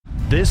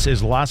This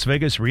is Las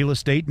Vegas Real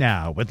Estate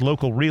Now with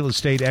local real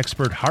estate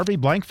expert Harvey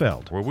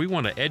Blankfeld. Where we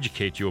want to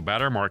educate you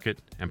about our market,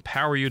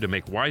 empower you to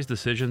make wise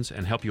decisions,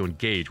 and help you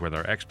engage with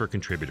our expert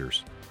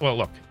contributors. Well,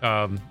 look,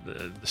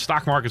 the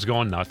stock market's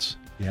going nuts.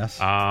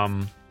 Yes.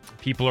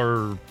 People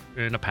are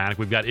in a panic.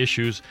 We've got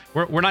issues.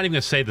 We're not even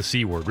going to say the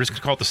C word. We're just going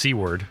to call it the C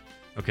word.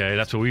 Okay,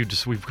 that's what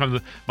we've come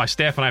to. My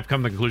staff and I have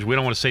come to the conclusion we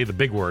don't want to say the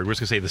big word. We're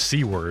just going to say the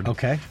C word.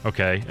 Okay.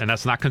 Okay, and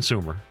that's not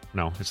consumer.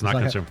 No, it's not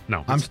consumer.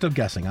 No, I'm still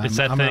guessing. It's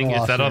that thing.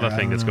 It's that other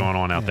thing that's going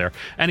on out there.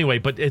 Anyway,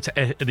 but it's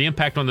the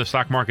impact on the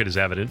stock market is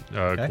evident,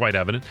 quite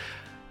evident.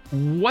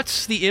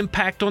 What's the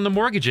impact on the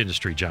mortgage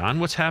industry,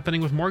 John? What's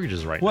happening with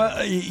mortgages right now?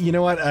 Well, you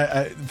know what?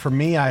 For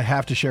me, I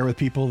have to share with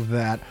people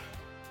that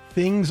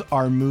things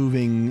are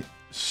moving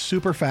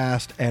super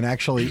fast, and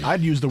actually, I'd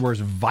use the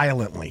words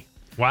violently.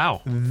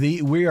 Wow.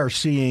 We are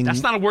seeing...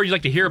 That's not a word you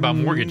like to hear about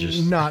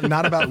mortgages. Not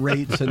about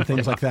rates and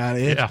things like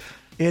that.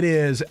 It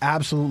is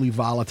absolutely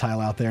volatile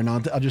out there.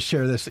 Now, I'll just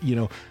share this.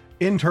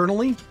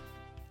 Internally,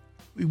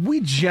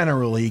 we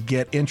generally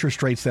get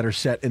interest rates that are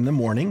set in the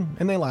morning,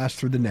 and they last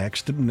through the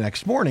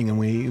next morning, and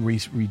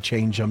we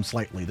change them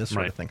slightly, this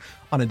sort of thing,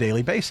 on a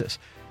daily basis.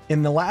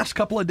 In the last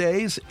couple of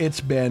days,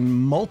 it's been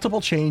multiple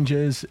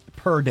changes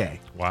per day.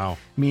 Wow.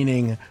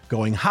 Meaning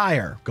going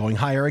higher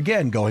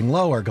again, going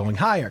lower, going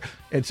higher.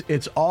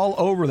 It's all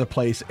over the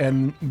place,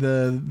 and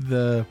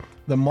the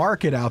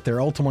market out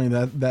there, ultimately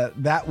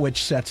that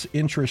which sets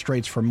interest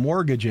rates for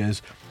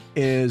mortgages,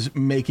 is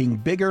making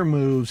bigger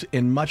moves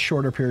in much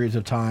shorter periods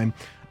of time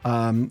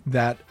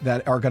that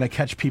are going to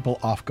catch people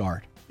off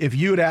guard. If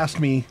you had asked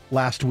me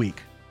last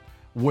week,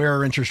 where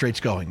are interest rates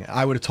going?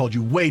 I would have told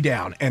you way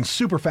down, and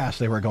super fast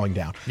they were going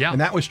down. Yeah.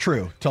 And that was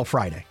true till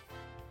Friday.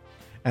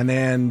 And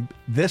then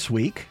this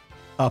week,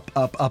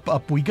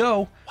 up we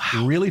go.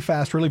 Wow. Really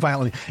fast, really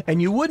violently.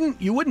 And you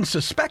wouldn't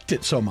suspect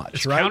it so much,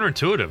 it's right?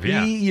 Counterintuitive,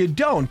 yeah. You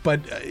don't,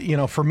 but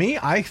for me,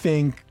 I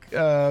think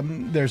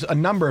there's a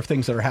number of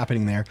things that are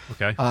happening there.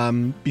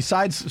 Okay.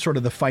 Besides sort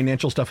of the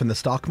financial stuff in the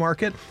stock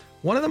market,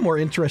 one of the more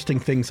interesting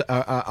things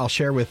I'll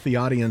share with the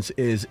audience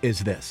is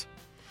this.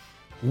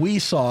 We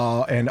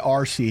saw and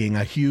are seeing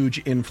a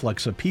huge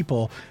influx of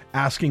people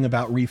asking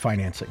about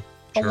refinancing,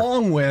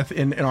 along with,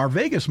 in our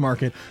Vegas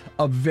market,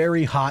 a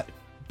very hot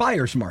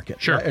buyer's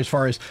market, right, as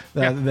far as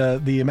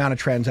the amount of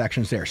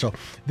transactions there. So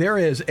there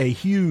is a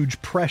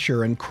huge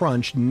pressure and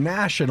crunch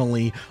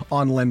nationally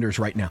on lenders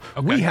right now.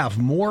 Okay. We have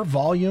more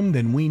volume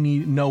than we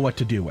know what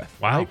to do with.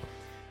 Wow.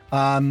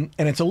 Right?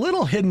 And it's a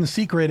little hidden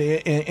secret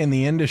in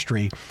the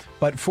industry,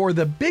 but for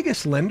the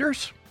biggest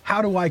lenders,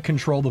 how do I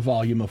control the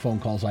volume of phone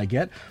calls I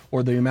get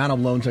or the amount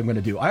of loans I'm going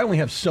to do? I only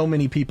have so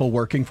many people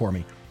working for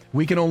me.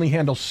 We can only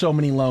handle so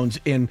many loans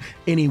in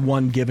any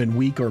one given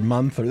week or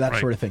month or that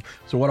sort of thing.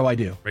 So what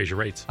do? Raise your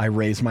rates. I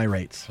raise my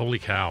rates. Holy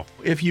cow.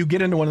 If you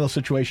get into one of those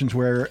situations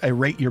where a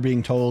rate you're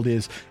being told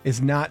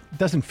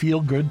doesn't feel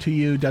good to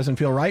you, doesn't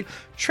feel right,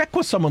 check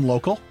with someone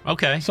local.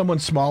 Okay. Someone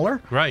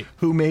smaller. Right.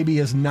 Who maybe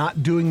is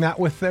not doing that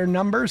with their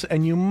numbers,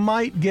 and you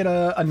might get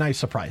a nice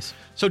surprise.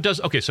 So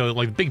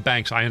like big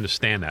banks, I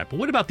understand that. But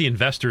what about the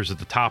investors at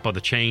the top of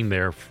the chain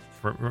there?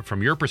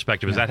 From your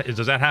perspective,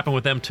 does that happen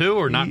with them too,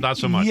 or not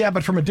so much? Yeah,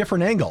 but from a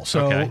different angle.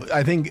 So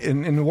I think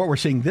in what we're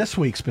seeing this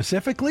week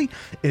specifically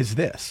is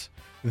this.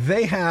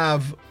 They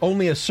have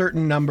only a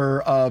certain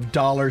number of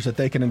dollars that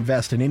they can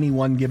invest in any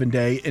one given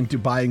day into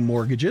buying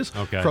mortgages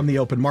from the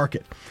open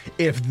market.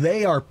 If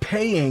they are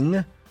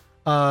paying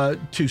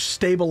to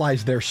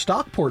stabilize their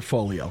stock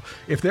portfolio,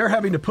 if they're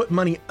having to put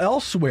money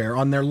elsewhere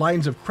on their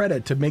lines of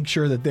credit to make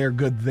sure that they're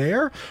good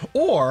there,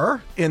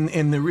 or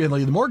in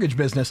the mortgage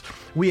business,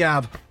 we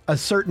have a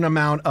certain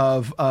amount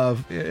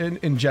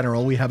in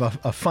general, we have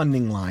a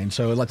funding line.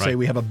 So let's say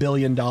we have $1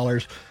 billion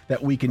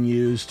that we can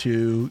use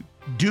to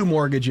do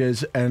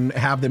mortgages and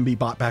have them be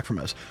bought back from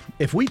us.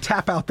 If we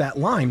tap out that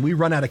line, we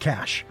run out of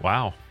cash.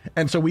 Wow.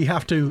 And so we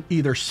have to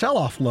either sell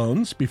off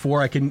loans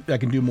before I can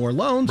do more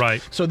loans.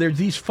 Right. So there's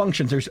these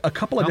functions. There's a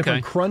couple of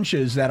different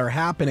crunches that are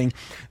happening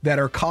that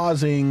are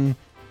causing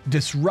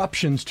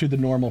disruptions to the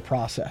normal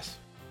process.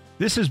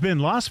 This has been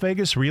Las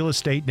Vegas Real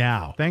Estate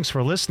Now. Thanks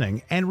for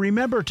listening. And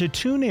remember to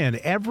tune in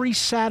every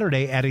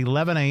Saturday at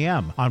 11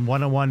 a.m. on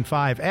 101.5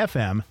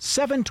 FM,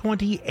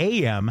 720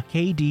 AM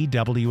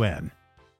KDWN.